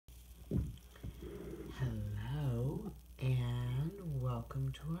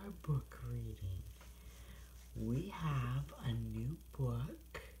welcome to our book reading. We have a new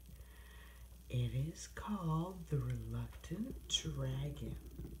book. It is called The Reluctant Dragon.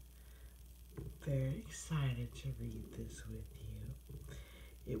 Very excited to read this with you.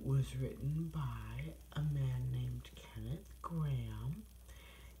 It was written by a man named Kenneth Grahame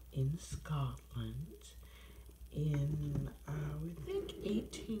in Scotland in, we think,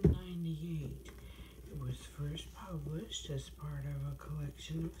 1898. It was first published as part of a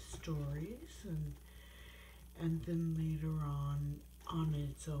collection of stories and then later on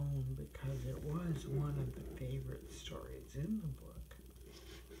its own because it was one of the favorite stories in the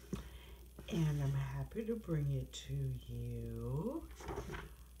book. And I'm happy to bring it to you.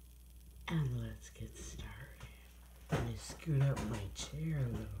 And let's get started. Let me scoot up my chair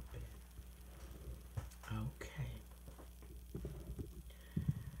a little bit. Okay.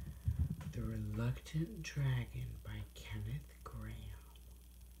 The Reluctant Dragon by Kenneth Grahame.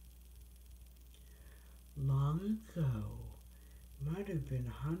 Long ago, might have been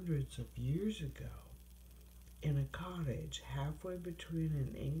hundreds of years ago, in a cottage halfway between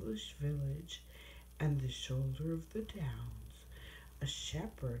an English village and the shoulder of the downs, a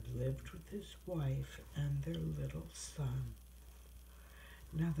shepherd lived with his wife and their little son.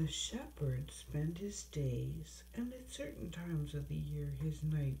 Now the shepherd spent his days, and at certain times of the year his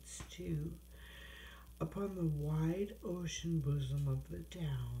nights too, upon the wide ocean bosom of the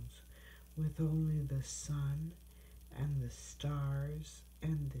downs, with only the sun and the stars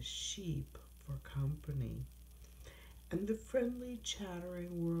and the sheep for company, and the friendly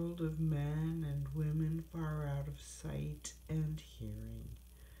chattering world of men and women far out of sight and hearing.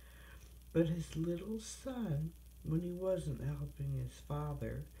 But his little son, when he wasn't helping his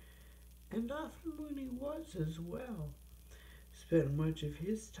father, and often when he was as well, spent much of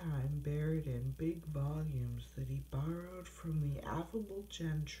his time buried in big volumes that he borrowed from the affable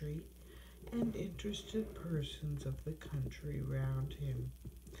gentry and interested persons of the country round him.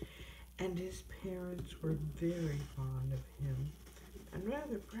 And his parents were very fond of him, and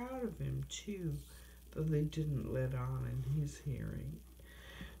rather proud of him too, though they didn't let on in his hearing.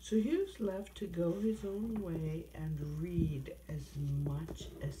 So he was left to go his own way and read as much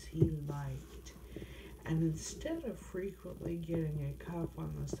as he liked. And instead of frequently getting a cuff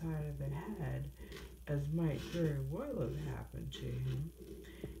on the side of the head, as might very well have happened to him,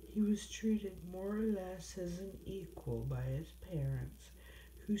 he was treated more or less as an equal by his parents,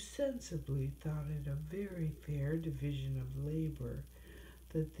 who sensibly thought it a very fair division of labor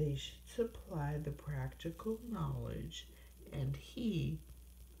that they should supply the practical knowledge and he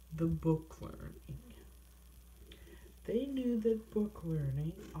the book learning. They knew that book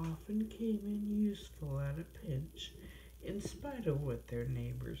learning often came in useful at a pinch, in spite of what their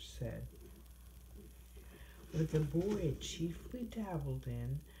neighbors said. What the boy chiefly dabbled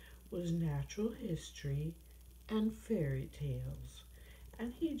in was natural history and fairy tales,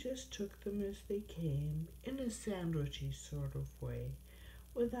 and he just took them as they came in a sandwichy sort of way,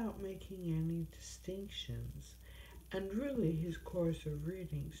 without making any distinctions. And really his course of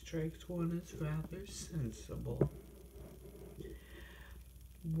reading strikes one as rather sensible.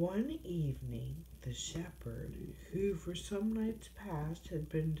 One evening, the shepherd, who for some nights past had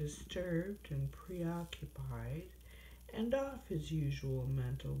been disturbed and preoccupied, and off his usual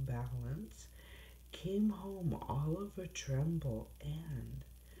mental balance, came home all of a tremble and,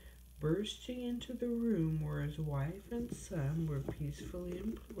 bursting into the room where his wife and son were peacefully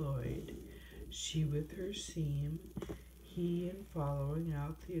employed, she with her seam, he in following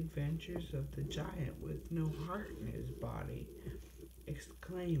out the adventures of the giant with no heart in his body,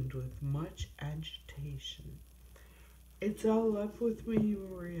 exclaimed with much agitation, "It's all up with me,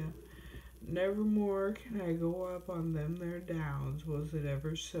 Maria. Never more can I go up on them there downs, was it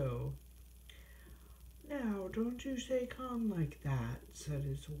ever so?" "Now, don't you take on like that," said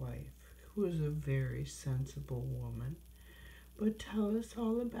his wife, who was a very sensible woman, "but tell us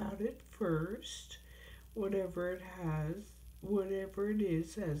all about it first, whatever it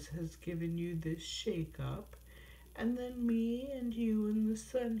is as has given you this shake-up, and then me and you and the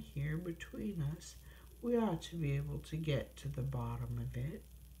son here between us, we ought to be able to get to the bottom of it."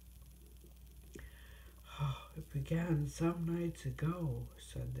 "Oh, it began some nights ago,"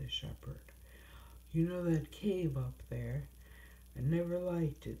 said the shepherd. "You know that cave up there? I never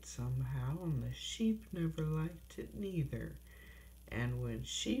liked it somehow, and the sheep never liked it neither. And when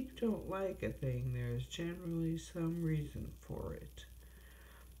sheep don't like a thing, there's generally some reason for it.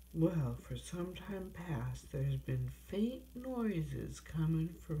 Well, for some time past, there's been faint noises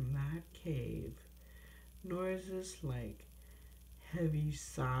coming from that cave. Noises like heavy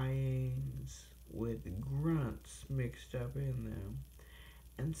sighings with grunts mixed up in them,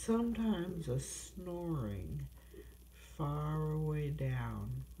 and sometimes a snoring far away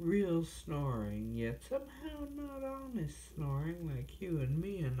down, real snoring, yet somehow not honest snoring like you and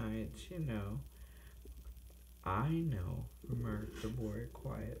me o' nights, you know. I know, remarked the boy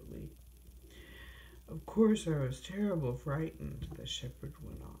quietly. Of course I was terrible frightened, the shepherd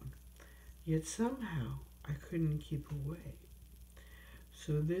went on, yet somehow I couldn't keep away.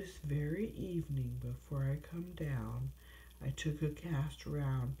 So this very evening before I come down, I took a cast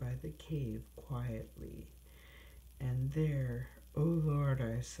round by the cave quietly, and there, O Lord,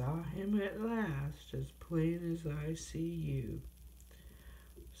 I saw him at last, as plain as I see you.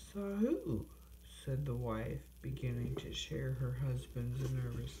 Saw who? Said the wife, beginning to share her husband's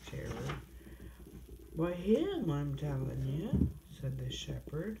nervous terror. Why, him, I'm telling you, said the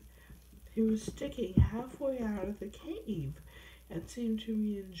shepherd. He was sticking halfway out of the cave and seemed to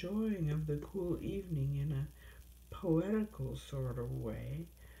be enjoying of the cool evening in a poetical sort of way.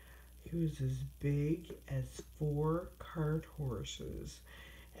 He was as big as 4 cart horses,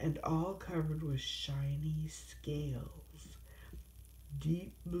 and all covered with shiny scales,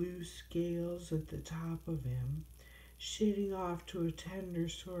 deep blue scales at the top of him, shading off to a tender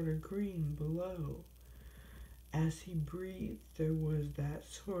sort of green below. As he breathed, there was that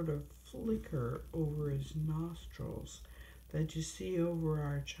sort of flicker over his nostrils that you see over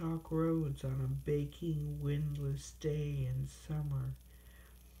our chalk roads on a baking, windless day in summer.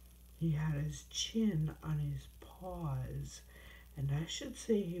 He had his chin on his paws, and I should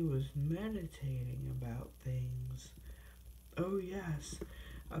say he was meditating about things. Oh, yes,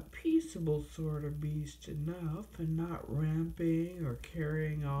 a peaceable sort of beast enough, and not ramping or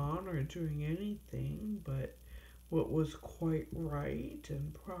carrying on or doing anything but what was quite right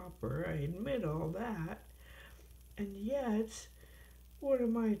and proper. I admit all that. And yet, what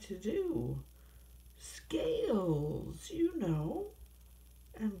am I to do? Scales, you know,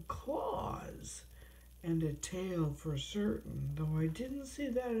 and claws, and a tail for certain, though I didn't see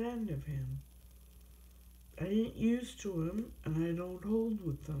that end of him. I ain't used to 'em, and I don't hold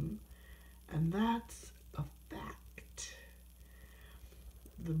with them, and that's a fact.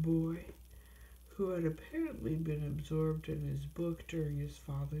 The boy, who had apparently been absorbed in his book during his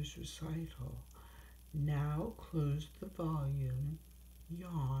father's recital, now closed the volume,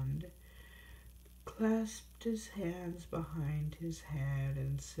 yawned, clasped his hands behind his head,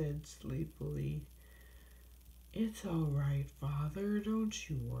 and said sleepily, It's all right, Father, don't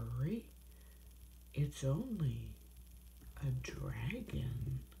you worry. It's only a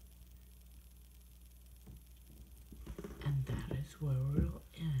dragon. And that is where we'll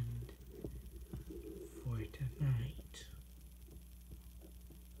end for tonight.